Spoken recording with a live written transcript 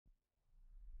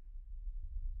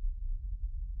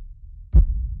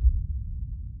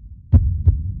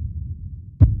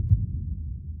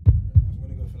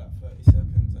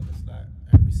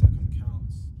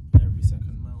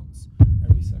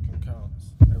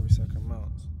second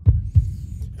mounts.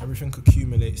 Everything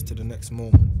accumulates to the next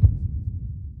moment.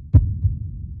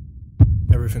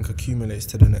 Everything accumulates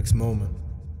to the next moment.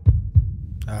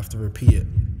 I have to repeat it,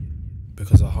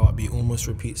 because a heartbeat almost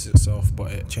repeats itself,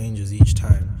 but it changes each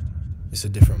time. It's a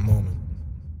different moment.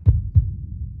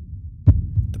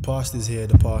 The past is here,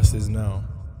 the past is now.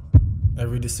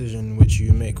 Every decision which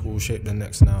you make will shape the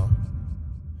next now.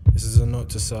 This is a note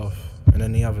to self and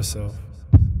any other self.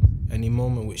 Any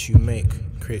moment which you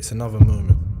make creates another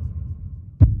moment.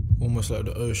 Almost like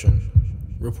the ocean,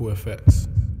 ripple effects.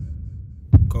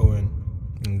 Going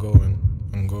and going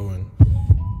and going.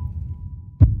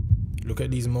 Look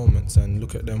at these moments and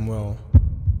look at them well.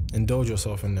 Indulge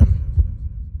yourself in them.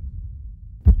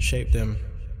 Shape them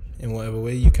in whatever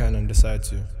way you can and decide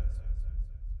to.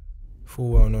 Full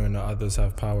well knowing that others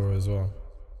have power as well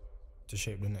to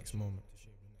shape the next moment.